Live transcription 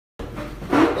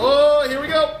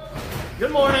Good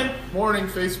morning. Morning,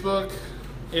 Facebook.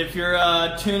 If you're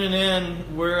tuning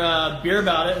in, we're Beer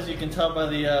About It, as you can tell by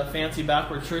the fancy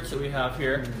backward shirts that we have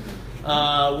here.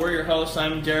 We're your hosts.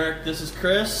 I'm Derek. This is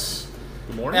Chris.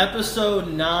 Good morning. Episode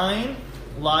 9,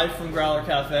 live from Growler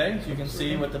Cafe. As you can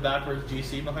see with the backwards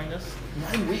GC behind us.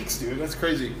 9 weeks, dude. That's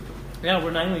crazy. Yeah, we're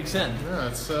 9 weeks in. Yeah,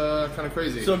 it's kind of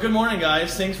crazy. So good morning,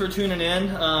 guys. Thanks for tuning in.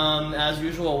 As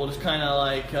usual, we'll just kind of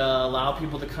like allow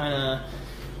people to kind of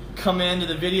come into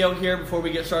the video here before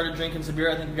we get started drinking some beer.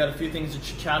 I think we've got a few things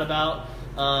to chat about.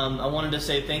 I wanted to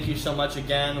say thank you so much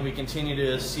again. We continue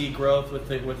to see growth with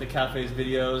the cafe's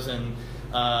videos,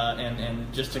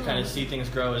 and just to kind of see things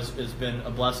grow has been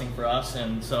a blessing for us.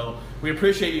 And so we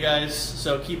appreciate you guys.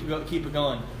 So keep it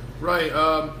going. Right.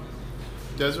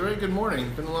 Desiree, good morning.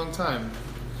 Been a long time.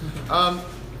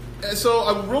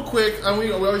 So real quick,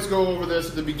 we always go over this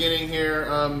at the beginning here.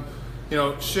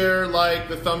 Share, like,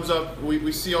 the thumbs up.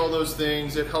 We see all those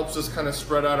things. It helps us kind of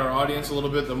spread out our audience a little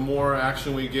bit. The more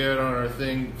action we get on our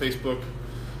thing, Facebook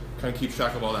kind of keeps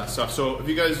track of all that stuff. So if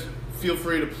you guys feel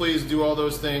free to please do all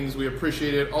those things, we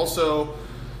appreciate it. Also,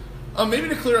 maybe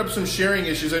to clear up some sharing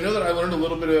issues. I know that I learned a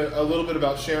little bit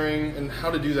about sharing and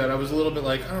how to do that. I was a little bit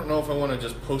like, I don't know if I want to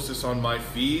just post this on my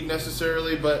feed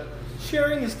necessarily, but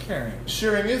sharing is caring.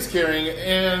 Sharing is caring,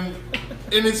 and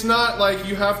it's not like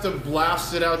you have to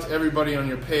blast it out to everybody on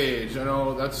your page. I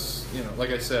know that's,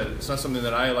 like I said, it's not something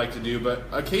that I like to do, but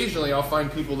occasionally I'll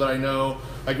find people that I know.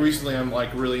 Like recently I'm like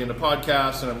really into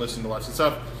podcasts and I'm listening to lots of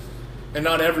stuff, and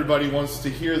not everybody wants to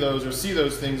hear those or see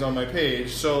those things on my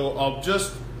page, so I'll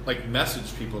just like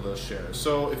message people those shares.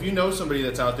 So if you know somebody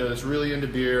that's out there that's really into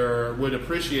beer or would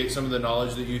appreciate some of the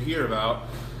knowledge that you hear about,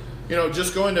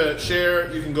 just going to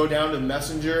share, you can go down to the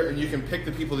messenger and you can pick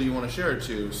the people that you want to share it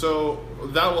to. So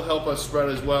that will help us spread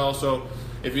as well. So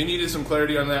if you needed some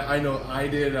clarity on that, I know I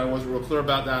did, I wasn't real clear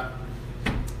about that,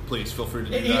 please feel free to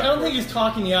do that. I don't think he's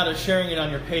talking you out of sharing it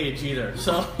on your page either.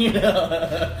 So,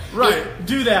 right.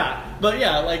 Do that. But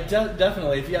yeah, like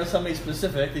definitely, if you have somebody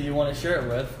specific that you want to share it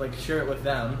with, like share it with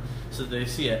them so that they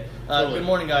see it. Totally. Good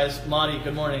morning, guys. Monty,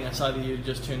 good morning. I saw that you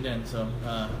just tuned in. So.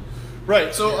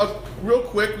 Right, so real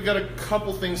quick, we got a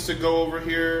couple things to go over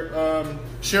here.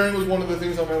 Sharing was one of the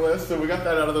things on my list, so we got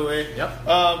that out of the way. Yep.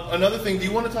 Another thing, do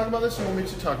you want to talk about this, or want me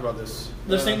to talk about this?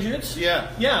 The St. Jude's?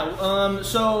 Yeah. Yeah,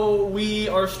 so we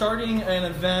are starting an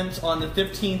event on the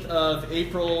 15th of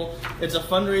April. It's a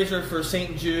fundraiser for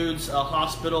St. Jude's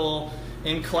Hospital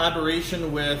in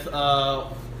collaboration with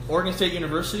Oregon State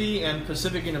University and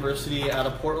Pacific University out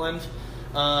of Portland.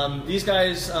 These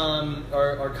guys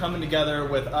are coming together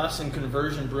with us and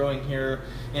Conversion Brewing here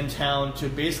in town to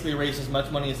basically raise as much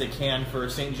money as they can for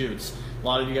St. Jude's. A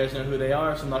lot of you guys know who they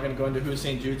are, so I'm not going to go into who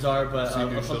St. Jude's are, but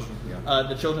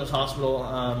the Children's Hospital,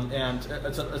 and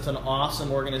it's an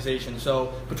awesome organization.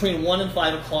 So between 1 and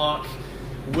 5 o'clock,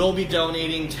 we'll be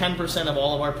donating 10% of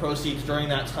all of our proceeds during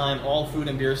that time, all food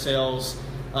and beer sales,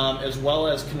 as well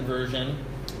as Conversion.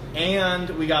 And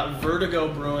we got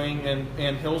Vertigo Brewing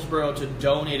in Hillsboro to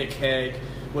donate a keg,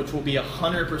 which will be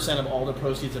 100% of all the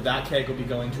proceeds of that keg will be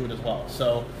going to it as well.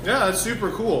 So yeah, that's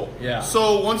super cool. Yeah.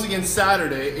 So once again,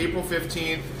 Saturday, April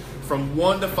 15th, from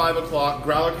 1 to 5 o'clock,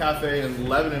 Growler Cafe in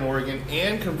Lebanon, Oregon,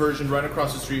 and Conversion right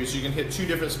across the street. So you can hit 2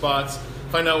 different spots,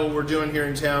 find out what we're doing here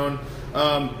in town,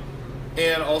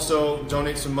 and also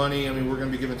donate some money. I mean, we're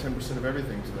going to be giving 10% of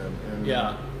everything to them. And,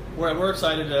 yeah. We're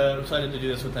excited to do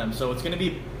this with them. So it's going to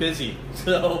be busy.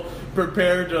 So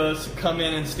prepare to come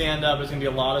in and stand up. There's going to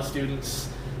be a lot of students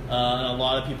and a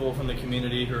lot of people from the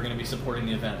community who are going to be supporting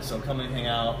the event. So come and hang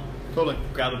out. Totally.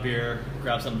 Grab a beer,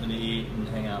 grab something to eat, and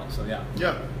hang out. So yeah.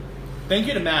 Yeah. Thank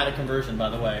you to Matt at Conversion, by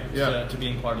the way, yeah, to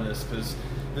being part of this, because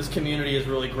this community is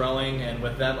really growing, and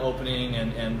with them opening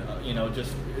and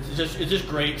it's just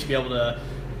great to be able to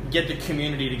get the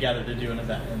community together to do an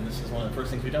event. And this is one of the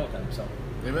first things we've done with them. So.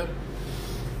 Amen.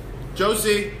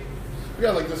 Josie, we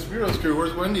got like the Spiros crew.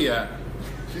 Where's Wendy at?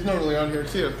 She's normally on here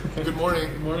too. Good morning.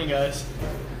 Good morning, guys.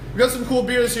 We got some cool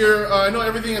beers here. I know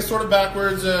everything is sort of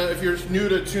backwards if you're new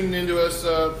to tuning into us,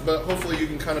 but hopefully you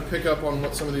can kind of pick up on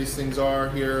what some of these things are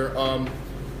here.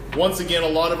 Once again, a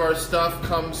lot of our stuff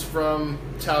comes from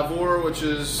Tavour, which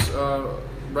is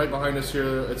right behind us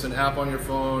here. It's an app on your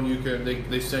phone.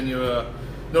 They send you a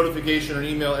notification or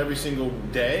email every single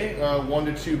day. 1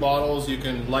 to 2 bottles. You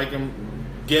can like them,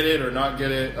 get it or not get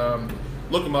it.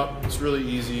 Look them up. It's really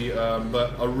easy,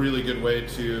 but a really good way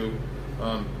to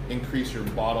increase your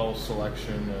bottle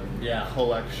selection and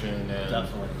collection. And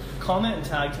definitely. Comment and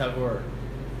tag Tavour.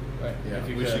 Right. Yeah,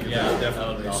 we should could. Yeah,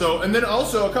 definitely. Awesome. So, and then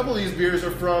also a couple of these beers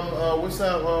are from what's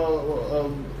that?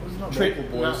 What's not Local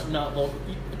Boys? Not local.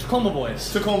 Tacoma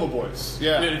Boys. Tacoma Boys.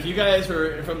 Yeah. Dude, if you guys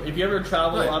are if you ever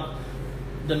travel Right. up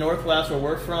the Northwest where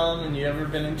we're from, and you ever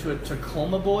been into a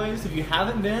Tacoma Boys, if you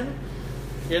haven't been,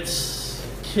 it's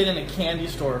kid in a candy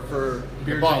store for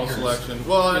beer bottle drinkers. selection.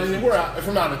 Well, I mean, we're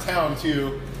from out of town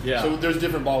too. Yeah. So there's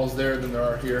different bottles there than there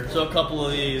are here. So a couple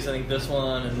of these, I think this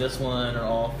one and this one are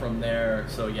all from there.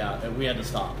 So yeah, we had to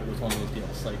stop. It was one of those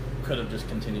deals. Like, could have just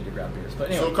continued to grab beers. But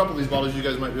anyway. So a couple of these bottles you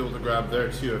guys might be able to grab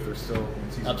there too if they're still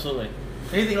in season. Absolutely.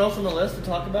 Anything else on the list to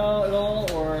talk about at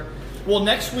all? Or, well,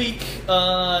 next week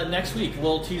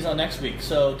we'll tease on next week.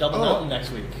 So Double Mountain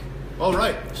next week. Oh,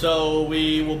 right. So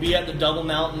we will be at the Double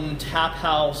Mountain Tap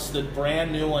House, the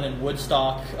brand new one in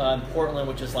Woodstock, in Portland,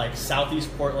 which is like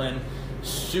southeast Portland.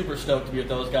 Super stoked to be with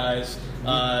those guys.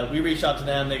 We reached out to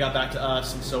them, they got back to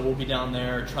us, and so we'll be down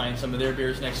there trying some of their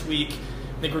beers next week.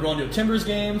 I think we're going to a Timbers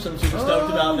game, so I'm super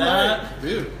stoked about that. Right.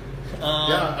 Dude.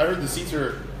 Yeah, I heard the seats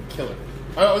are killer.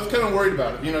 I was kind of worried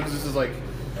about it, because this is like,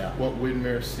 what,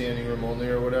 Widmer standing room only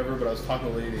or whatever, but I was talking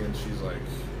to a lady and she's like...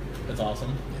 That's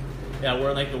awesome. Yeah,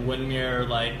 we're in like the Windmere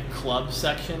club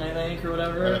section, I think, or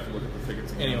whatever. I have to look at the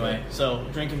tickets again. Anyway, so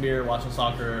drinking beer, watching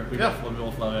soccer, we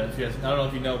both love it. If you guys, I don't know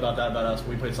if you know about us, but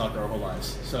we played soccer our whole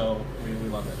lives, so we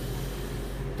love it.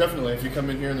 Definitely, if you come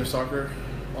in here and there's soccer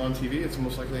on TV, it's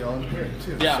most likely on here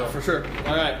too. Yeah, so. for sure.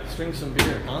 All right, let's drink some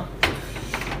beer, huh?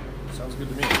 Sounds good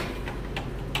to me.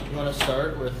 You want to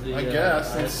start with the... I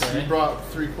guess, since you brought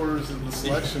 3/4 of the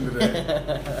selection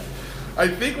today. I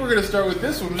think we're going to start with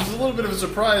this one, which is a little bit of a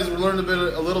surprise. We learned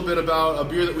a little bit about a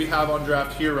beer that we have on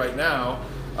draft here right now.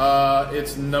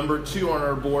 It's number 2 on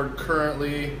our board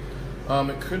currently.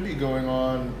 It could be going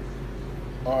on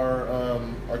our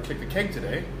Kick the Keg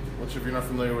today, which if you're not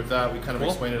familiar with that, we kind of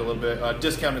explained it a little bit.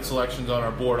 Discounted selections on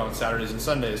our board on Saturdays and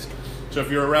Sundays. So if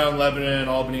you're around Lebanon,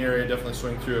 Albany area, definitely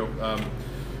swing through.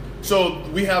 So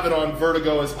we have it on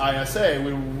Vertigo as ISA.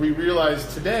 We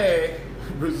realized today,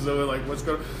 Bruce is over like, what's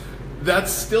going on?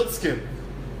 That's Stiltskin.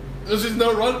 There's just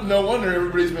no wonder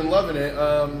everybody's been loving it.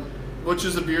 Which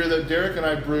is a beer that Derek and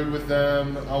I brewed with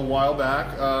them a while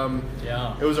back.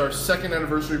 It was our 2nd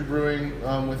anniversary brewing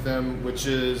with them, which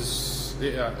is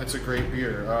it's a great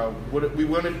beer. We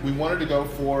wanted to go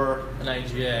for an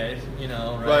IGA,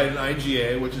 right? Right, an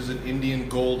IGA, which is an Indian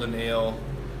Golden Ale.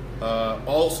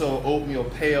 Also, oatmeal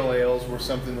pale ales were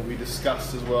something that we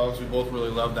discussed as well, because we both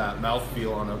really love that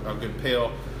mouthfeel on a good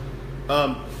pale.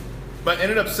 But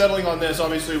ended up settling on this.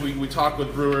 Obviously, we talked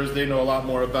with brewers; they know a lot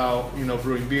more about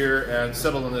brewing beer, and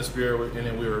settled on this beer. And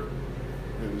it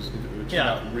turned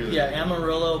out really good.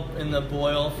 Amarillo in the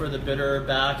boil for the bitter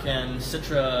back, and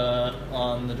Citra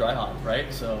on the dry hop,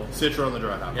 right? So Citra on the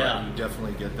dry hop, yeah, right? You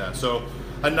definitely get that. So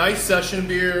a nice session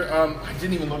beer. I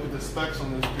didn't even look at the specs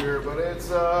on this beer, but it's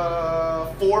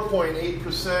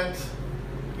 4.8%.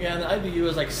 Yeah, and the IBU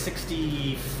is like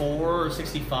 64 or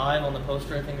 65 on the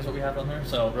poster, I think is what we have on there.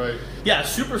 So, right. Yeah,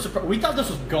 super surprised. We thought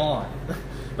this was gone.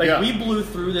 We blew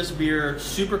through this beer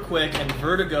super quick, and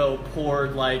Vertigo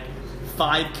poured like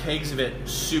 5 kegs of it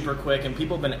super quick, and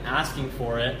people have been asking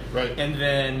for it. Right. And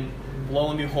then, lo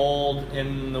and behold,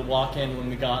 in the walk-in when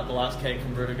we got the last keg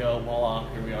from Vertigo, voila,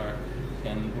 here we are.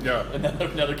 And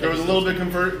another keg. There was a little bit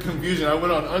confusion. I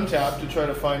went on Untappd to try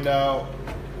to find out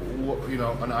what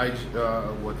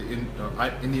the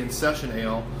Indian Session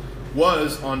Ale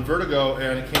was on Vertigo,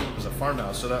 and it came up as a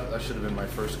farmhouse, so that should have been my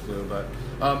first clue. But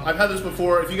I've had this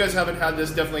before. If you guys haven't had this,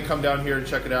 definitely come down here and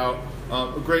check it out.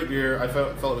 A great beer. I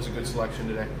felt it was a good selection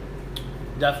today.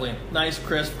 Definitely. Nice,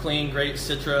 crisp, clean, great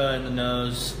Citra in the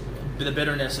nose. The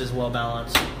bitterness is well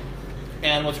balanced.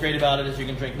 And what's great about it is you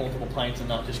can drink multiple pints and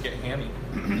not just get hammy.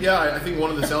 Yeah, I think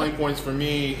one of the selling points for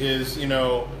me is,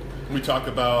 we talk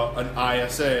about an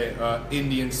ISA,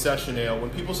 Indian Session Ale. When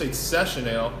people say Session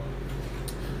Ale,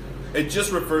 it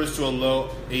just refers to a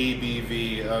low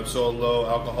ABV, so a low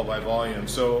alcohol by volume.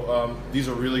 So these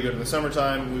are really good in the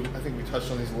summertime. I think we touched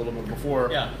on these a little bit before.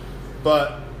 Yeah.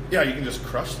 But yeah, you can just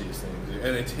crush these things,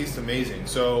 and it tastes amazing.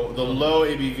 So the low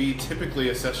ABV, typically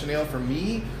a Session Ale, for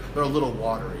me, they're a little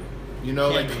watery. When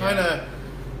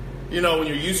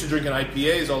you're used to drinking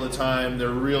IPAs all the time, they're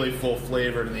really full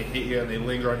flavored and they hit you and they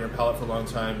linger on your palate for a long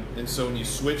time. And so when you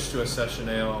switch to a Session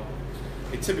Ale,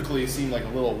 it typically seemed like a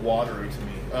little watery to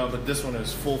me. But this one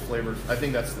is full flavored. I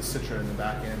think that's the Citra in the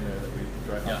back end there that we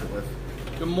dry hopped it with.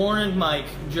 Good morning, Mike.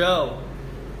 Joe.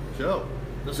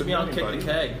 This will be on Kick the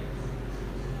Keg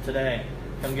today.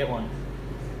 Come get one.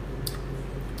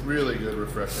 Really good,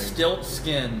 refreshing.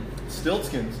 Stiltskin.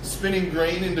 Spinning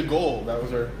grain into gold. That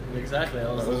was our... Exactly.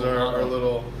 That was our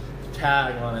little...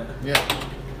 tag on it. Yeah.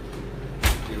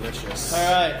 Delicious.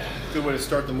 All right. Good way to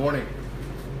start the morning.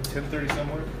 10:30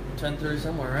 somewhere? 10:30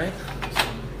 somewhere, right?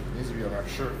 needs to be on our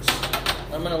shirts.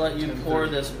 I'm gonna let you pour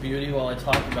this beauty while I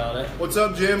talk about it. What's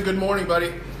up, Jim? Good morning,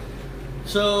 buddy.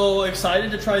 So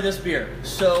excited to try this beer.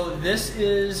 So this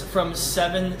is from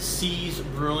 7 Seas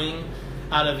Brewing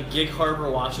out of Gig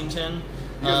Harbor, Washington.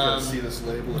 You guys gotta see this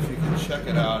label if you can check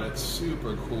it out. It's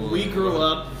super cool. We grew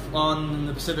up on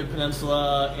the Pacific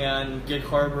Peninsula, and Gig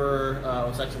Harbor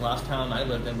was actually the last town I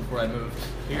lived in before I moved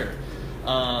here.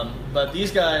 But these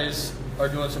guys are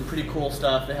doing some pretty cool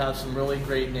stuff. They have some really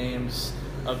great names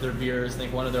of their beers. I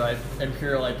think one of their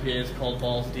Imperial IPA is called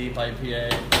Balls Deep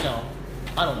IPA. You know,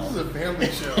 I don't know. This is a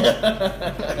family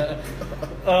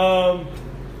show.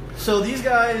 So these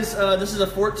guys, this is a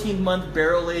 14-month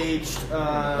barrel-aged...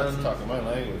 That's talking my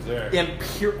language there.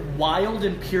 Wild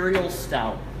Imperial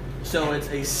Stout. So it's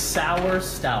a sour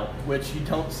stout, which you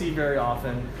don't see very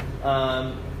often.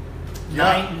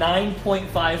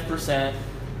 9.5%.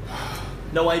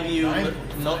 No IBU,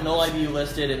 no IBU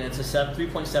listed, and it's a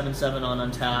 3.77 on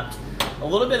Untapped. A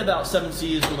little bit about 7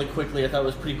 Seas really quickly. I thought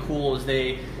was pretty cool. Is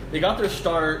they got their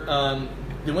start.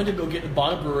 They went to go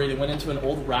bought a brewery. They went into an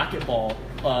old racquetball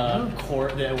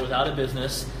court that was out of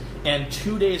business. And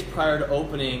 2 days prior to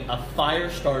opening, a fire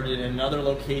started in another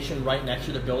location right next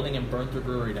to the building and burnt their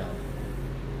brewery down.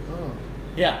 Oh.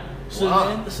 Yeah. So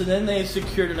wow. then they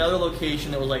secured another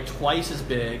location that was like twice as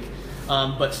big,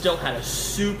 but still had a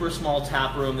super small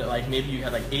tap room that like maybe you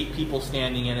had like 8 people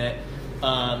standing in it.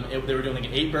 They were doing like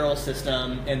an 8-barrel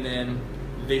system, and then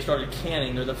they started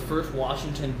canning. They're the first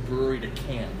Washington brewery to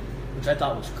can, which I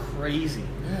thought was crazy.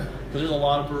 Yeah. Because there's a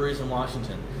lot of breweries in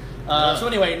Washington. So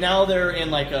anyway, now they're in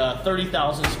like a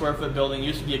 30,000 square foot building.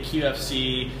 Used to be a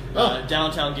QFC,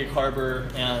 downtown Gig Harbor,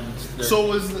 and so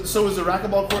was the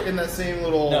racquetball court in that same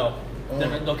little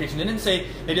different location. They didn't say.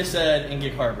 They just said in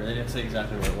Gig Harbor. They didn't say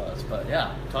exactly where it was. But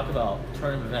yeah, talk about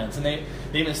turn events. And they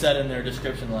even said in their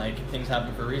description like things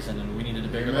happen for a reason, and we needed a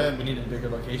bigger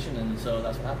location, and so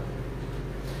that's what happened.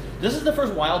 This is the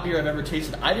first wild beer I've ever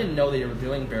tasted. I didn't know they were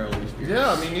doing barrel-aged beers.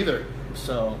 Yeah, me neither.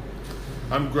 So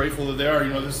I'm grateful that they are. You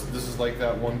know, this is like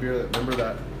that one beer that,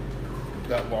 remember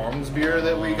that Long's beer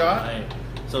that we got? Right.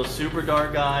 So super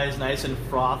dark, guys, nice and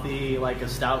frothy, like a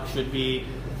stout should be.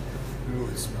 Ooh,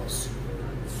 it smells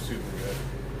super good.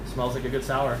 Smells like a good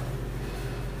sour. It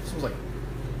smells like,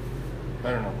 I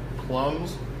don't know,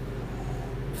 plums.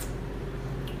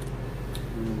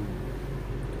 Ooh.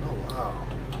 Oh, wow.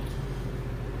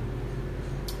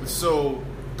 It's so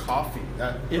coffee.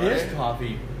 It is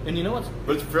coffee. And you know what's...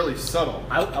 But it's fairly subtle.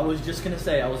 I was just going to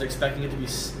say, I was expecting it to be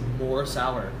more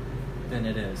sour than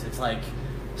it is. It's like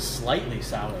slightly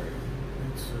sour.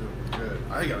 It's so good.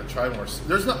 I gotta try more.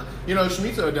 There's not... You know,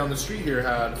 Shmito down the street here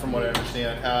had, from what I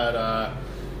understand, had a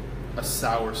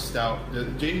sour stout.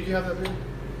 Jay, did you have that beer?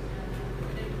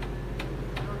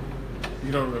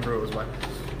 You don't remember what it was by.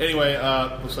 Anyway,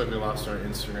 looks like we lost our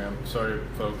Instagram. Sorry,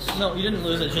 folks. No, you didn't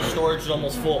lose it. It's just storage is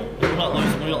almost full. We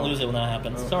don't lose it when that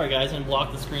happens. Sorry, guys. I didn't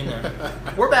block the screen there.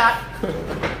 We're back.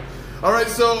 All right.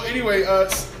 So anyway,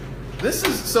 this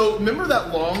is so. Remember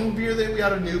that long beer that we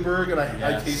had in Newburgh, and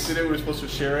I tasted it. We were supposed to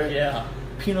share it. Yeah.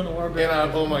 Pinot Noir barrel.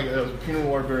 And oh my god, it was a Pinot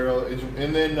Noir barrel.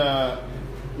 And then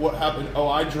what happened? Oh,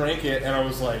 I drank it, and I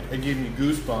was like, it gave me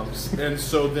goosebumps. And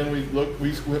so then we went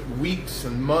weeks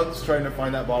and months trying to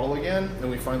find that bottle again, and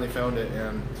we finally found it.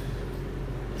 And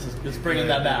it's bringing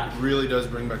that back. It really does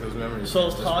bring back those memories. So I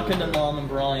was talking to Mom and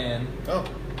Brian. Oh.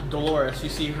 Dolores, you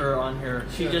see her on here.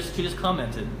 She just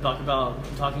commented talking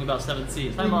about 7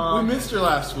 Seas. Hi, Mom. We missed her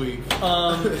last week.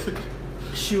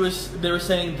 They were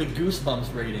saying the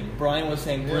Goosebumps rating. Brian was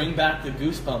saying bring back the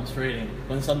Goosebumps rating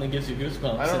when something gives you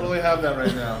goosebumps. I don't really have that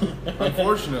right now.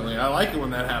 Unfortunately, I like it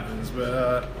when that happens,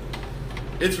 but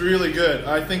it's really good.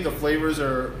 I think the flavors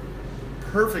are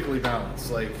perfectly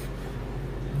balanced. Like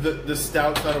the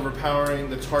stout's not overpowering.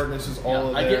 The tartness is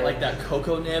all there. I get like that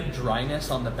cocoa nib dryness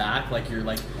on the back, like you're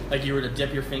like you were to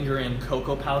dip your finger in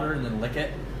cocoa powder and then lick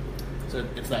it. So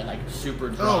it's that like super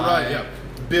dry. Oh right, yeah.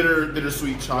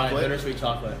 Bittersweet chocolate. Right, bittersweet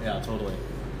chocolate. Yeah, totally.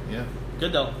 Yeah.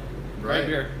 Good though. Right. Great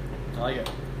beer. I like it.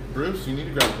 Bruce, you need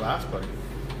to grab a glass, buddy.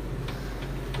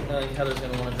 I think Heather's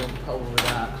gonna want to drink probably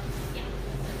that.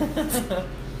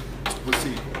 Let's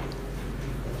see.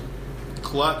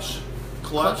 Clutch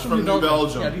from New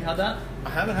Belgium. Yeah, have you had that? I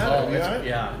haven't had it. Have you?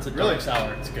 Yeah, it's a dark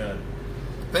sour. It's good.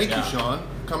 Thank you, Sean,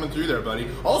 coming through there, buddy.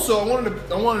 Also,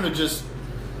 I wanted to just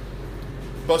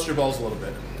bust your balls a little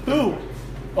bit. Who?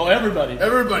 Oh, everybody.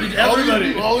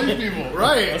 All these people.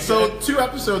 Right. Okay. So 2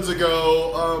 episodes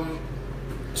ago,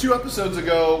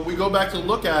 we go back to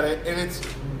look at it, and it's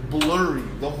blurry.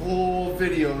 The whole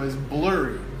video is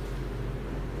blurry.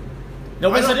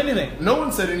 Nobody said anything. No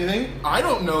one said anything. I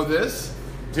don't know this.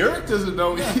 Derek doesn't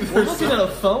know either. We're looking at a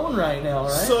phone right now,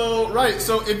 right?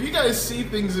 So if you guys see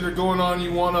things that are going on,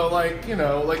 you want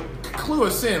to clue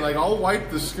us in. Like, I'll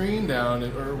wipe the screen down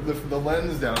or the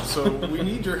lens down. So we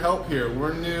need your help here.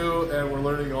 We're new and we're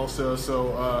learning also.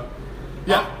 So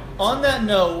yeah. On that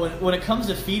note, when it comes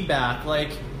to feedback,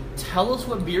 like, tell us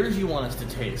what beers you want us to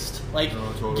taste. Like,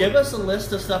 totally. Give us a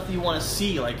list of stuff that you want to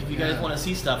see. Like, if you guys want to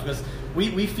see stuff, because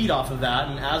we feed off of that.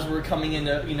 And as we're coming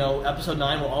into episode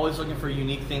 9, we're always looking for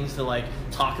unique things to like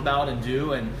talk about and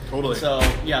do. And totally. So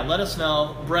yeah, let us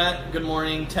know. Brent, good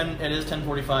morning. It is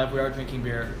 10:45. We are drinking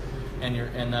beer,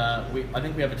 and I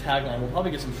think we have a tagline. We'll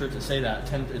probably get some shirts that say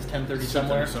that. It's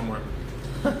 10:30 somewhere.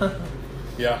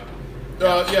 Yeah.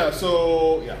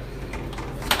 So yeah.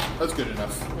 That's good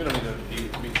enough. We don't need to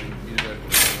beat it.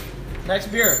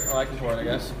 Next beer. Oh, I can pour it, I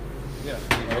guess. Yeah.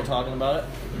 Are we talking about it?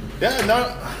 Yeah,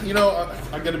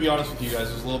 I got to be honest with you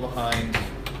guys. I was a little behind.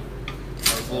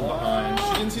 She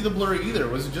didn't see the blurry either.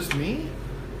 Was it just me?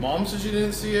 Mom said she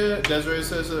didn't see it. Desiree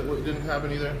says that it didn't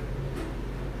happen either.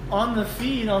 On the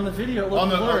feed, on the video, it looked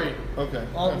blurry. Okay.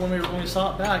 When we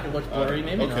saw it back, it looked blurry.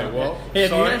 Maybe not. Okay, well, hey, if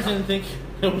sorry. you guys didn't think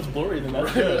it was blurry, then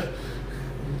that's good.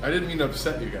 I didn't mean to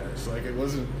upset you guys. Like, it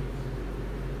wasn't.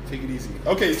 Take it easy.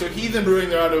 Okay, so Heathen Brewing,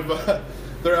 they're out of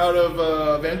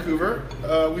Vancouver.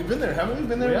 We've been there, haven't we?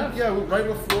 Been there? Yeah, right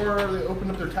before they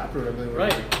opened up their tap room, I believe.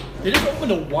 Right. They just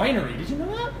opened a winery. Did you know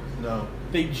that? No.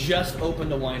 They just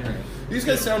opened a winery. These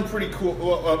guys sound pretty cool.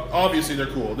 Well, obviously they're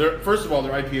cool. First of all,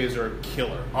 their IPAs are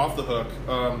killer, off the hook.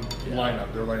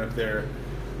 Lineup, their lineup there,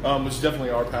 which is definitely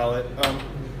our palate.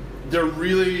 They're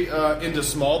really into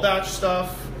small batch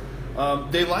stuff.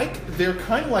 They're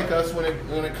kind of like us when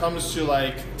it comes to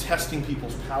like testing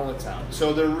people's palates out.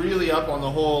 So they're really up on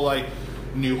the whole like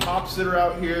new hops that are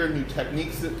out here, new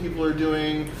techniques that people are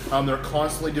doing. They're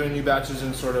constantly doing new batches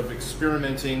and sort of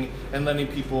experimenting and letting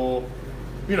people,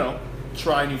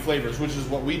 try new flavors, which is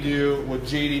what we do. What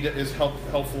JD is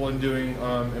helpful in doing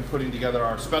and putting together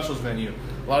our specials menu.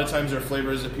 A lot of times there are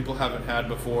flavors that people haven't had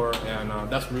before, and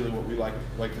that's really what we like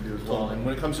to do as well. And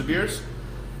when it comes to beers,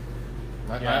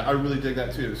 I really dig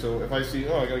that too. So if I see,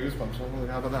 I got a goosebumps, I'm like,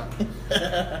 how about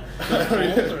that?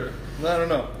 I don't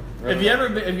know. If you ever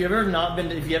have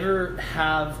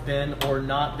been or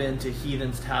not been to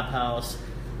Heathen's Tap House,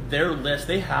 their list,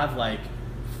 they have like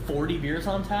 40 beers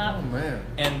on tap. Oh man!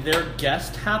 And their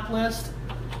guest tap list,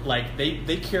 like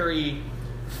they carry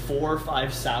 4 or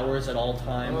 5 sours at all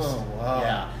times. Oh wow!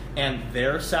 Yeah, and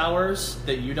their sours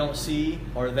that you don't see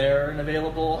are there and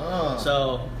available. Oh.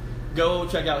 So go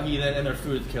check out Heathen, and their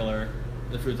food's killer.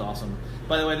 The food's awesome.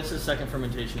 By the way, this is second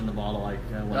fermentation in the bottle. I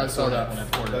saw that when I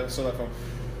poured it. I saw that phone.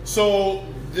 So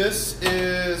this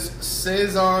is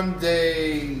Saison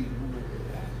de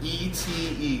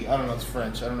ETE. I don't know, it's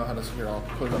French. I don't know how to say it. I'll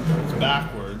put it up there. It's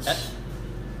backwards.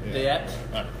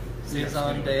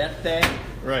 Saison d'Ete.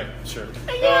 Right, sure.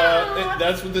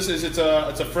 That's what this is. It's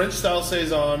a French style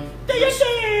Saison.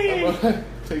 D'Ete!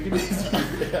 Take it easy.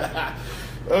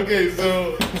 Okay,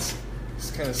 so it's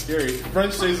kind of scary.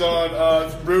 French Saison,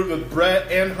 it's brewed with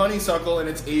Brett and honeysuckle, and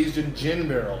it's aged in gin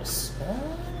barrels.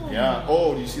 Oh. Yeah.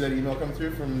 Oh, do you see that email come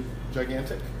through from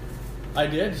Gigantic? I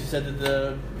did. She said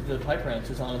that the pipe wrench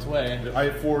is on its way. I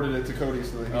forwarded it to Cody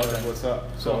so that he knows what's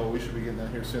up. So we should be getting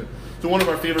that here soon. So one of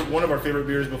our favorite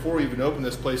beers before we even opened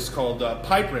this place is called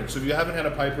Pipe Wrench. So if you haven't had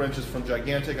a Pipe Wrench, it's from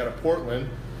Gigantic out of Portland.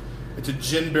 It's a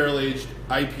gin barrel aged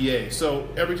IPA. So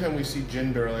every time we see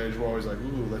gin barrel aged, we're always like,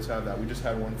 ooh, let's have that. We just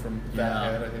had one from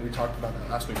Fathead. I think we talked about that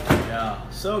last week. Yeah,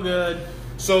 so good.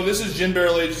 So this is gin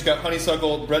barrel aged. It's got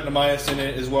honeysuckle, Brettanomyces in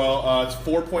it as well. It's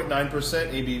 4.9%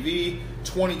 ABV,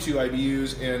 22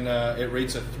 IBUs, and it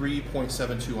rates a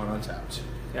 3.72 on Untapped.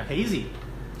 Yeah, hazy.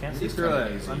 Can't see through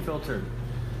it. Hazy. Unfiltered.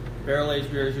 Barrel aged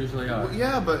beers usually are. Well,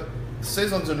 yeah, but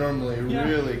saisons are normally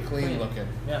really clean looking.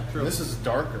 Yeah, true. And this is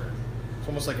darker. It's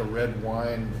almost like a red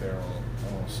wine barrel,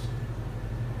 almost.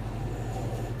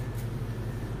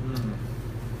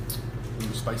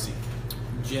 Ooh, spicy.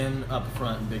 Gin up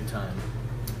front, big time.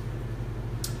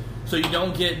 So you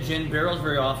don't get gin barrels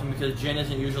very often because gin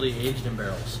isn't usually aged in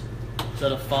barrels. So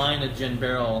to find a gin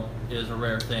barrel is a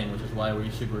rare thing, which is why we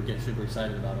get super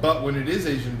excited about it. But when it is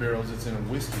aged in barrels, it's in a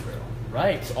whiskey barrel.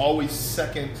 Right. It's always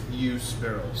second use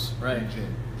barrels in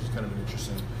gin, which is kind of an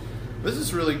interesting. This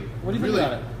is really. What do you think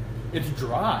about it? It's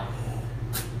dry.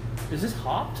 Is this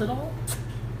hopped at all?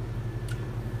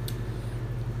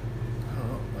 I don't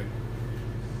know. Like,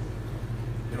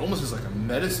 it almost has like a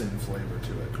medicine flavor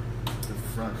to it. The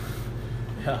front.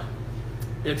 Yeah.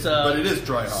 It's but it is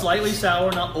dry hop. Slightly sour,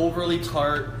 not overly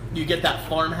tart. You get that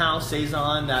farmhouse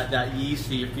saison, that yeast.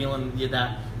 So you're feeling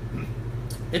that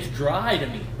It's dry to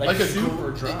me, like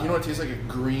super dry. You know what tastes like? A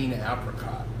green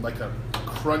apricot, like a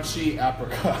crunchy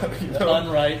apricot. You know?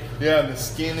 Unripe. Yeah, and the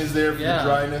skin is there for the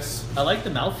dryness. I like the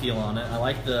mouthfeel on it. I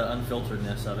like the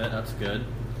unfilteredness of it. That's good.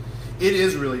 It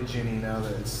is really ginny now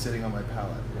that it's sitting on my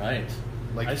palate. Right.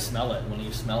 Like I smell it. When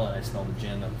you smell it, I smell the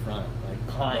gin up front. Like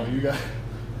pine. Oh, you got.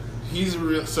 He's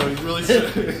really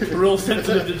real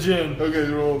sensitive to gin.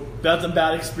 Okay, well, had some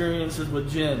bad experiences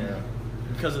with gin. Yeah.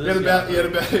 Because of He this.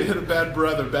 had a bad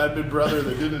big brother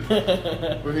that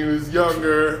didn't when he was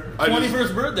younger.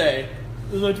 21st birthday.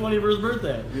 It was my 21st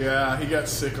birthday. Yeah, he got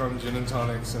sick on gin and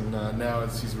tonics, and now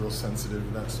he's real sensitive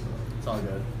to that smell. It's all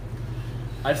good.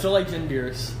 I still like gin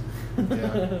beers.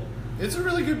 Yeah, it's a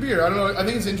really good beer. I don't know. I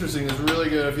think it's interesting. It's really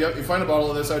good. If you find a bottle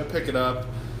of this, I'd pick it up.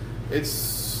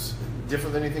 It's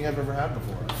different than anything I've ever had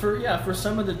before. For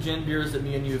some of the gin beers that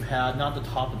me and you have had, not the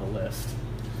top of the list.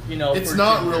 You know, it's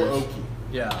not real oaky.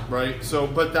 Yeah. Right? So,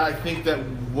 but I think that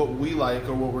what we like,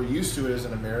 or what we're used to is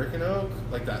an American oak,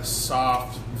 like that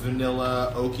soft,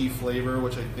 vanilla, oaky flavor,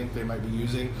 which I think they might be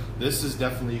using. This is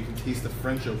definitely, you can taste the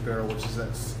French oak barrel, which is that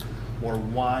more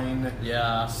wine,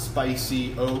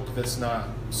 spicy oak that's not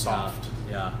soft.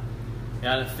 Yeah.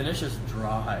 Yeah, the finish is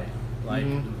dry. Like,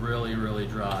 really, really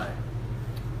dry.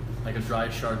 Like a dry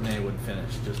Chardonnay would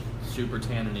finish. Just super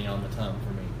tanniny on the tongue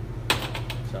for me.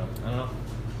 So, I don't know.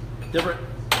 Different.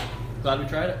 Glad we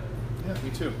tried it. Yeah, me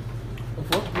too.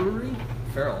 What brewery?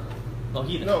 Feral. Oh,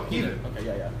 Heathen. No, Heathen.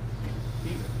 Okay, yeah.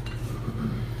 Heathen.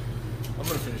 I'm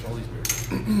gonna finish all these beers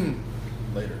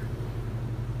later.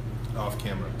 Off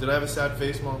camera. Did I have a sad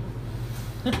face, Mom?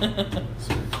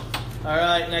 All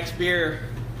right, next beer.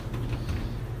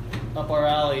 Up our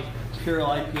alley. Pure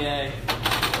IPA.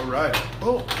 All right.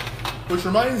 Oh, which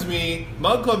reminds me,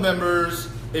 Mug Club members,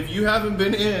 if you haven't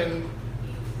been in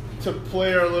to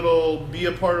play our little, be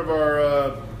a part of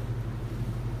our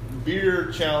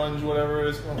beer challenge, whatever it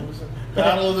is called.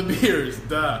 Battle of the Beers.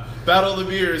 Battle of the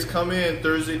Beers. Come in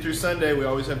Thursday through Sunday. We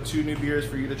always have 2 new beers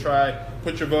for you to try.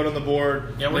 Put your vote on the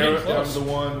board. Yeah, we're getting close. Down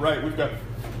to one. Right, we've got,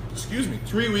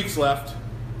 3 weeks left.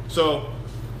 So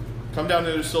come down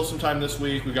there. There's still some time this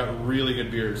week. We've got really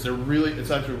good beers. It's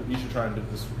actually, you should try and do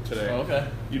this today. Oh, okay.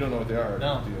 You don't know what they are.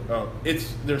 No. Do you? Oh,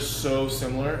 they're so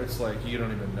similar. It's like you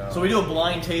don't even know. So we do a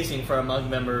blind tasting for our Mug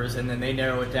members, and then they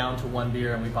narrow it down to one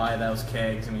beer, and we buy those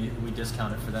kegs, and we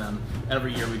discount it for them.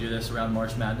 Every year we do this around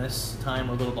March Madness time.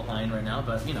 We're a little behind right now,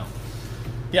 but, you know.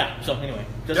 Yeah, so anyway.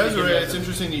 Desiree, it's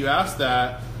interesting that you asked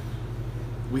that.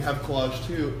 We have collage,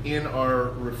 too, in our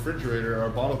refrigerator, our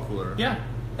bottle cooler. Yeah.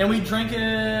 And we drank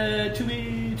it 2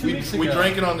 weeks ago. We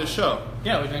drank it on the show.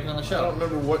 Yeah, we drank it on the show. I don't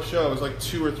remember what show. It was like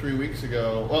 2 or 3 weeks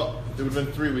ago. Well, it would have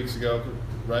been 3 weeks ago,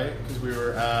 right? Because we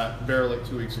were at Barrel Lake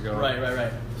 2 weeks ago.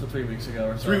 Right. So 3 weeks ago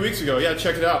or so. 3 weeks ago. Yeah,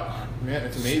 check it out. Man,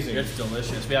 it's amazing. It's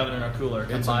delicious. We have it in our cooler.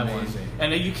 Come it's buy amazing.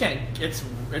 one. And you can't. It's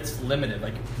limited.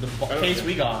 Like the case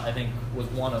we got, I think, was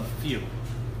one of few.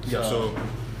 Yeah. So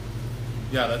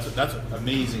yeah, that's an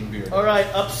amazing beer. All right,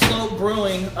 Upslope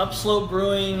Brewing. Upslope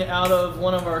Brewing out of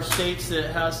one of our states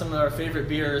that has some of our favorite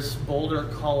beers, Boulder,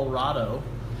 Colorado.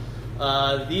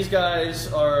 These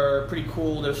guys are pretty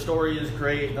cool. Their story is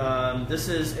great. This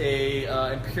is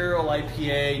a Imperial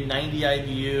IPA, 90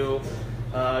 IBU.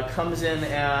 Comes in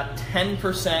at 10%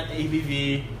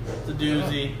 ABV. It's a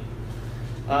doozy.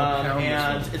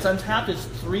 And it's untapped. It's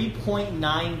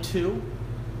 3.92.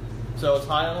 So it's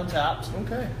high on Untapped.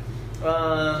 Okay.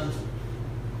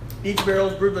 Each barrel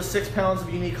is brewed with 6 pounds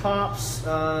of unique hops.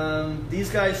 These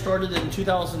guys started in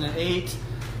 2008.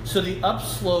 So the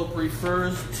upslope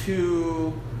refers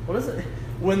to, what is it?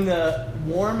 When the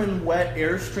warm and wet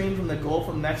airstream from the Gulf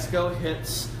of Mexico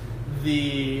hits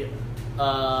the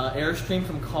airstream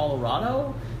from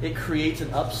Colorado, it creates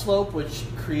an upslope, which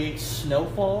creates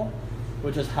snowfall,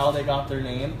 which is how they got their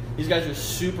name. These guys are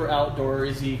super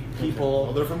outdoorsy people. Okay.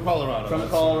 Well, they're from Colorado. From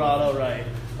Colorado, right.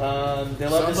 They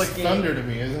love Sounds like skiing. thunder to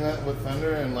me. Isn't that what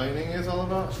thunder and lightning is all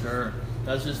about? Sure.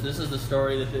 This is the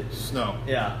story that they... Snow.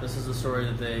 Yeah, this is the story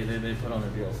that they put on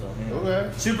their deal. So, you know.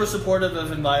 Okay. Super supportive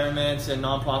of environments and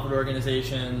nonprofit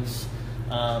organizations.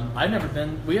 I've never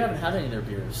been... We haven't had any of their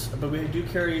beers, but we do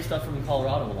carry stuff from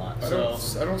Colorado a lot. I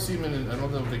don't see them in... I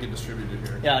don't know if they get distributed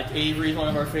here. Yeah, like Avery's one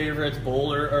of our favorites.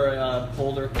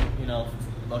 Boulder, you know,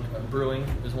 Brewing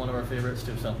is one of our favorites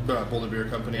too. So Boulder Beer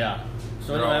Company. Yeah.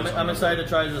 So anyway, I'm excited to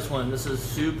try this one. This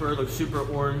is looks super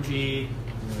orangey,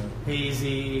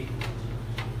 hazy.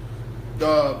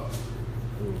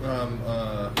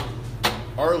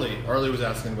 Arlie was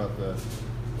asking about the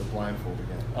blindfold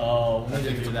again. Oh, we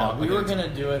need to do that. We were going to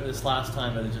do it this last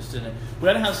time, but it just didn't. We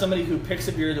got to have somebody who picks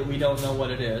a beer that we don't know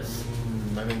what it is.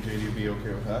 I think JD would be okay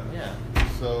with that. Yeah.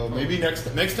 So maybe next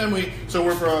time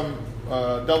we're from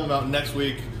Double Mountain next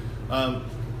week.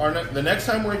 The next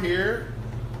time we're here,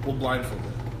 we'll blindfold it.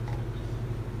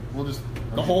 We'll just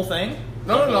the whole thing.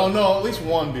 No. At least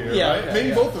one beer, yeah, right? Okay,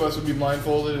 Maybe both of us would be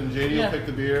blindfolded, and JD will pick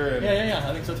the beer. And yeah.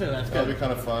 I think so too. That's good. That'll be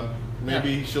kind of fun.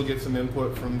 Maybe she'll get some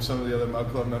input from some of the other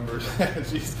Mug Club members.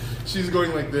 she's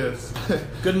going like this.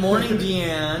 Good morning,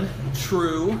 Deanne.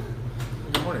 True.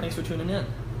 Good morning. Thanks for tuning in.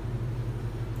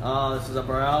 Oh, this is up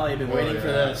our alley. I've been waiting for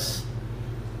this.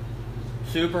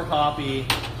 Super hoppy,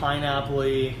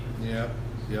 pineapple-y.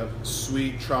 Yep.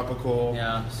 Sweet, tropical.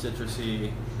 Yeah,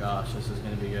 citrusy. Gosh, this is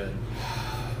going to be good.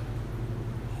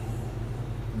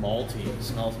 Malty. It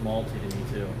smells malty to me,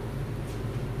 too.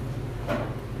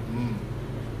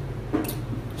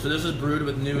 So this is brewed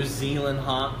with New Zealand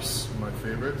hops. My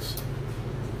favorites.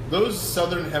 Those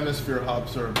Southern Hemisphere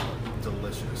hops are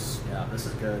delicious. Yeah, this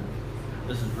is good.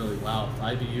 This is really, wow.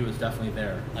 IBU is definitely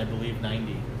there. I believe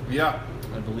 90. Yeah.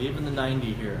 I believe in the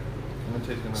 90 here. I'm gonna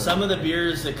take another. Some of the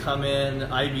beers that come in,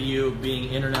 IBU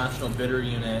being International Bitter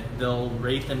Unit, they'll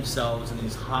rate themselves in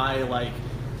these high, like,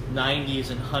 90s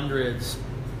and 100s.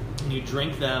 And you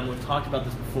drink them, we've talked about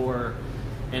this before,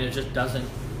 and it just doesn't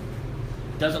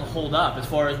hold up as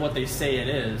far as what they say it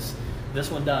is.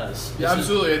 This one does. Yeah,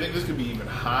 absolutely. I think this could be even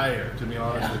higher, to be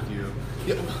honest with you.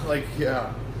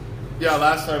 Yeah,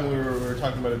 last time we were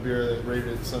talking about a beer that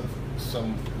rated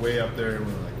some way up there, and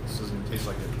we were like, this doesn't taste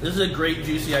like it. This is a great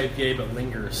juicy IPA, but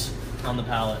lingers on the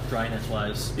palate,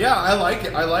 dryness-wise. Yeah, I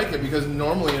like it because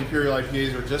normally Imperial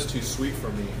IPAs are just too sweet for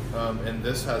me, and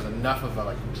this has enough of a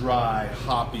like dry,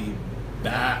 hoppy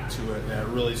back to it that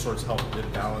really sort of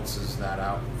it balances that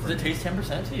out. Does it taste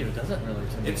 10% to you? It doesn't really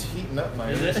to me. It's heating up my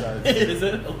insides. Is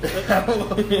it?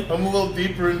 I'm a little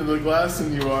deeper into the glass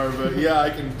than you are, but yeah,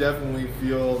 I can definitely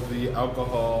feel the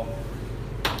alcohol.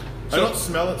 I don't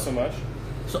smell it so much.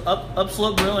 So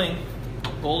Upslope Brewing,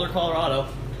 Boulder, Colorado.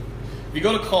 If you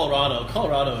go to Colorado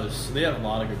they have a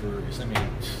lot of good breweries. I mean,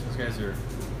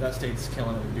 that state's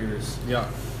killing it with beers. Yeah.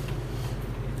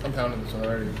 I'm pounding this one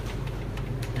already.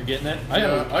 You're getting it? I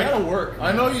gotta work.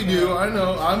 I know you do. I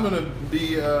know. I'm gonna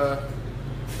be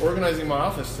organizing my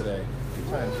office today. Good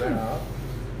times there, huh?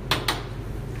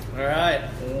 All right.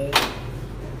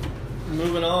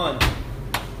 Moving on.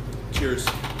 Cheers.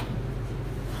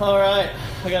 All right.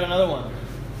 I got another one.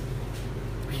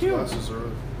 These glasses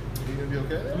are you gonna be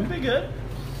okay? I'm gonna be good.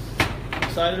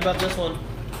 Excited about this one.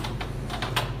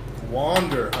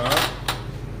 Wander, huh?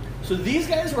 So these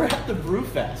guys were at the Brew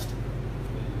Fest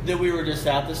that we were just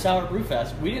at, the Sour Brew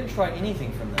Fest. We didn't try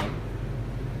anything from them.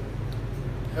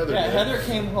 Heather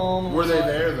came home. Were they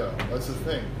there though? That's the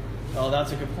thing. Oh,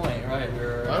 that's a good point. Right.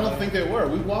 I don't think they were.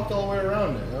 We walked all the way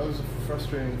around it. That was a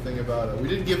frustrating thing about it. We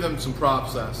did give them some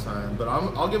props last time, but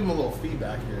I'll give them a little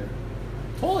feedback here.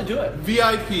 Totally do it.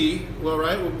 VIP, well,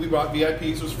 right? We bought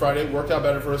VIPs. It was Friday. It worked out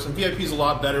better for us. And VIP is a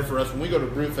lot better for us. When we go to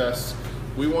Brewfest,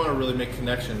 we want to really make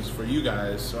connections for you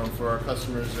guys, for our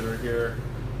customers that are here.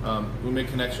 We make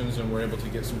connections and we're able to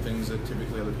get some things that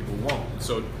typically other people won't.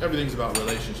 So everything's about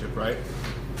relationship, right?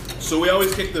 So we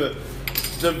always kick the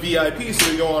VIP,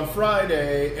 so we go on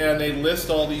Friday and they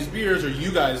list all these beers, or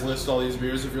you guys list all these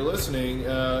beers if you're listening,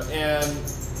 and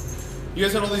you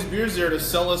guys had all these beers there to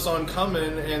sell us on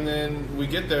coming, and then we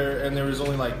get there and there was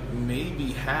only like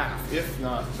maybe half, if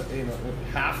not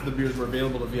half of the beers were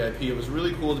available to VIP. It was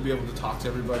really cool to be able to talk to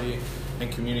everybody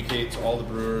and communicate to all the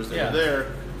brewers that were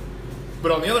there.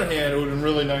 But on the other hand, it would have been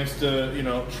really nice to,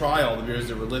 try all the beers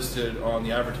that were listed on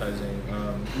the advertising.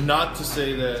 Not to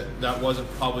say that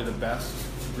wasn't probably the best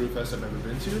Brewfest I've ever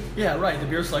been to. Yeah, right. The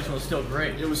beer selection was still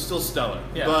great. It was still stellar.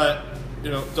 Yeah. But,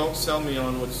 don't sell me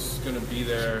on what's going to be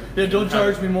there. Yeah, don't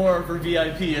charge me more for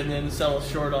VIP and then sell us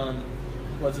short on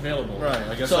what's available. Right.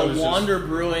 I guess so Wander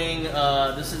Brewing,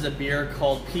 this is a beer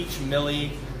called Peach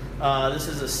Millie. This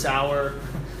is a sour.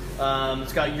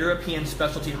 It's got European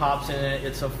specialty hops in it.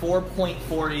 It's a 4.4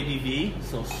 ABV,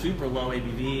 so super low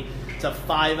ABV. It's a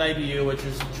 5 IBU, which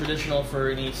is traditional for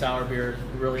any sour beer.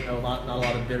 Really not a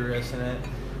lot of bitterness in it.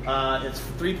 It's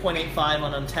 3.85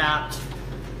 on Untapped.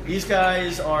 These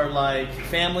guys are like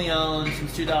family owned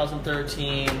since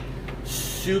 2013.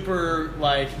 Super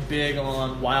big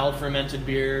on wild fermented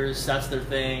beers. That's their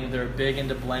thing. They're big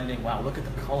into blending. Wow, look at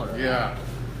the color. Yeah,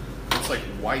 it's like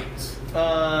white.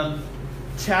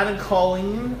 Chad and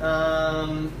Colleen,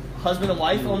 husband and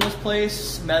wife own this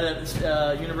place, met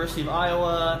at University of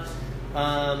Iowa.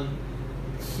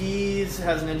 He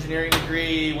has an engineering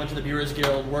degree, went to the Brewers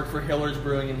Guild, worked for Hillard's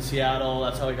Brewing in Seattle.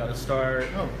 That's how he got his start.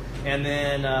 Oh. And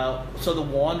then, so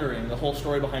the whole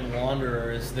story behind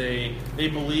Wanderer is they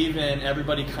believe in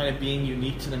everybody kind of being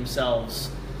unique to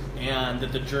themselves. and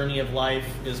that the journey of life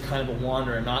is kind of a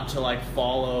wander, and not to like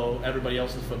follow everybody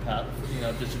else's footpath. You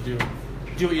know, just to do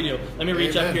what you do. Let me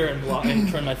reach up here and block and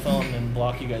turn my phone and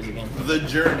block you guys again. The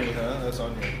journey, huh? That's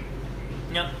on here.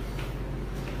 Yep.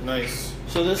 Nice.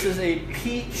 So this is a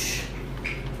peach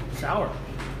sour,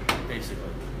 basically.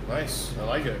 Nice. I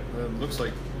like it. It looks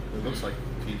like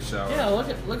peach sour. Yeah, look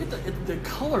at the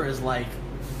color is like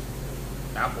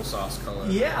applesauce color.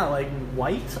 Yeah, like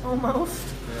white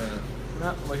almost. Yeah.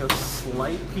 Not like a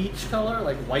slight peach color,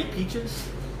 like white peaches.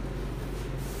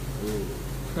 Ooh.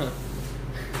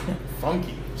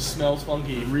 Funky. Smells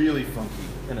funky. Really funky.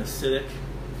 And acidic.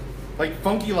 Like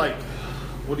funky, like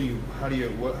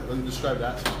describe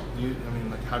that smell?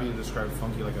 How do you describe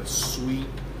funky? Like a sweet,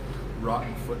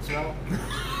 rotten foot smell?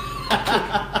 I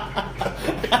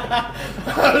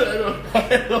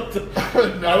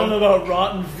don't know about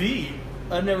rotten feet.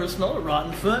 I've never smelled a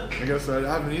rotten foot. I guess I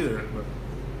haven't either. But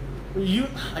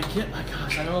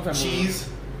gosh, I don't know if I'm cheese.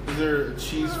 Is there a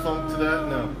cheese funk to that?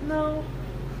 No. No.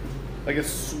 Like a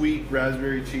sweet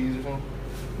raspberry cheese or something?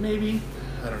 Maybe.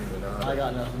 I don't even know. I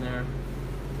got nothing there.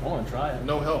 I want to try it.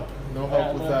 No help. No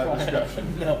help with that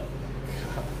description. No.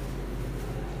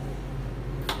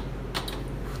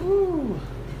 Ooh.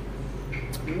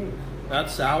 Ooh.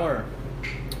 That's sour.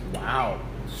 Wow.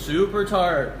 Super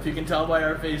tart, if you can tell by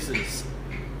our faces.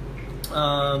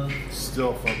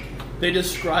 Still funky. They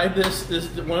describe this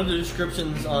one of the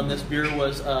descriptions on this beer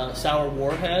was sour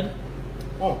warhead.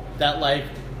 Oh. That like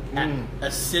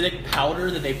acidic powder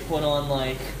that they put on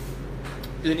like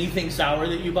anything sour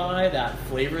that you buy, that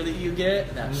flavor that you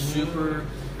get, that super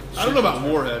I don't know about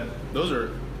warhead. Those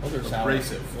are sour.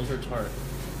 abrasive. Those are tart.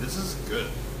 This is good.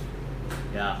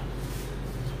 Yeah.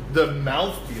 The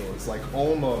mouthfeel is like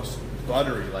almost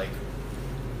buttery, like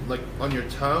on your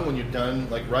tongue when you're done,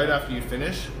 like right after you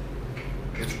finish,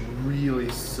 it's really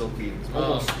silky. It's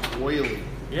almost oily.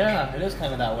 Yeah, it is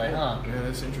kind of that way, huh? Yeah,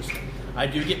 that's interesting. I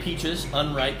do get peaches,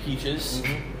 unripe peaches,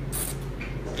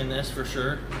 in this for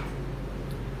sure.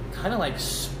 Kind of like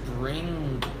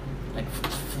spring, like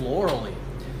florally.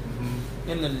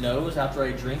 In the nose after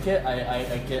I drink it,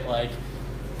 I get like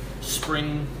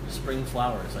spring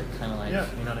flowers, like kind of like,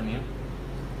 you know what I mean?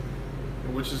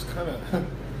 Which is kind of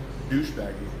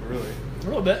douchebaggy, really. A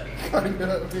little bit. A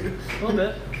little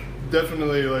bit.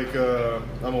 Definitely, like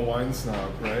I'm a wine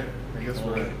snob, right? I guess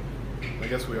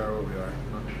we are what we are.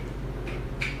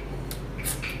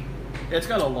 It's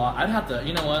got a lot. I'd have to.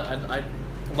 You know what? I'd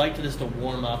like to just to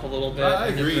warm up a little bit. I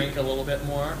agree. To drink a little bit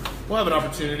more. We'll have an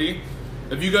opportunity.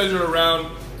 If you guys are around,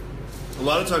 a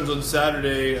lot of times on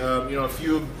Saturday, a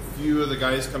few of the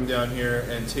guys come down here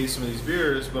and taste some of these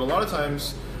beers, but a lot of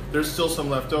times there's still some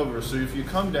left over. So if you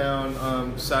come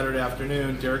down Saturday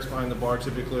afternoon, Derek's behind the bar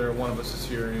typically, or one of us is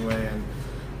here anyway, and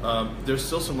there's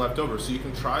still some left over. So you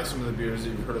can try some of the beers that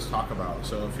you've heard us talk about.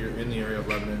 So if you're in the area of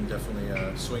Lebanon, definitely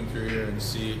swing through here and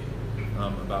see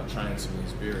about trying some of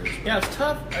these beers. Yeah, it's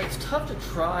tough. It's tough to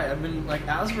try. I've been like,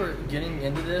 as we're getting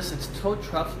into this, it's so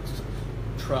tough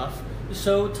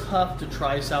to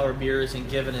try sour beers and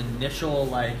give an initial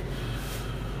like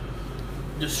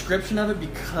description of it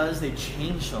because they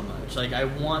change so much. Like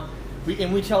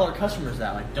we tell our customers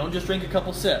that, like, don't just drink a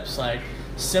couple sips, like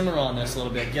simmer on this a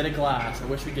little bit, get a glass. I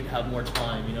wish we could have more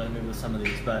time, you know what I mean, with some of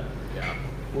these, but yeah,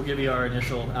 we'll give you our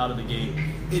initial out of the gate.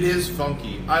 It is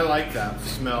funky. I like that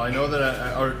smell. I know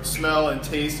that or smell and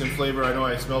taste and flavor. I know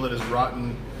I smelled it as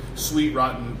rotten, sweet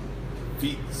rotten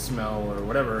feet smell or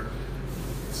whatever.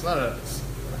 It's not an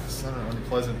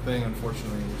unpleasant thing,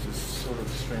 unfortunately, which is sort of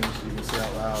strange to even say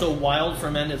out loud. So wild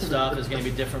fermented stuff is going to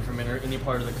be different from any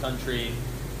part of the country.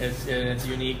 It's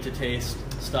unique to taste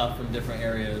stuff from different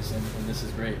areas, and this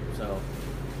is great. So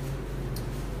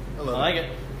I like it.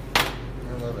 I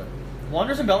love it.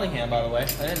 Wander's in Bellingham, by the way.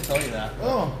 I didn't tell you that.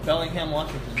 Oh. Bellingham,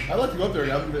 Washington. I'd like to go up there.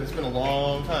 It's been a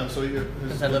long time. So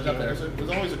since I lived up there.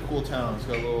 It's always a cool town. It's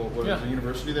got a little, is a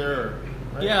university there? Or,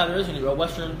 right? Yeah, there is a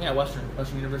Western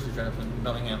University right up in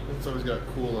Bellingham. It's always got a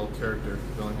cool little character.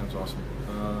 Bellingham's awesome.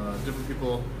 Different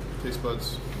people, taste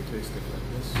buds will taste different.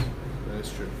 Yes, that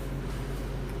is true.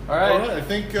 All right. I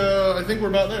think we're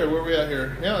about there. Where are we at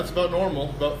here? Yeah, it's about normal.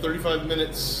 About 35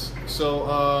 minutes.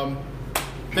 So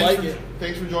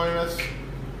thanks for joining us.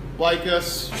 Like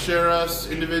us, share us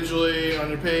individually on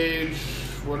your page,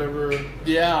 whatever.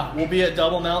 Yeah, we'll be at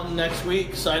Double Mountain next week.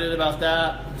 Excited about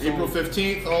that. April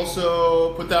 15th.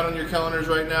 Also, put that on your calendars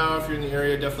right now. If you're in the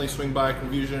area, definitely swing by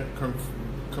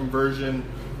Conversion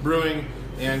Brewing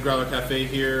and Growler Cafe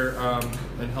here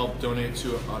and help donate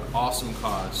to an awesome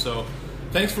cause. So,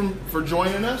 thanks for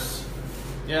joining us.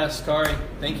 Yes, Kari,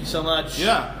 thank you so much.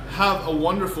 Yeah, have a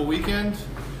wonderful weekend.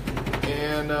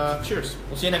 And cheers.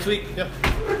 We'll see you next week.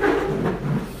 Yep.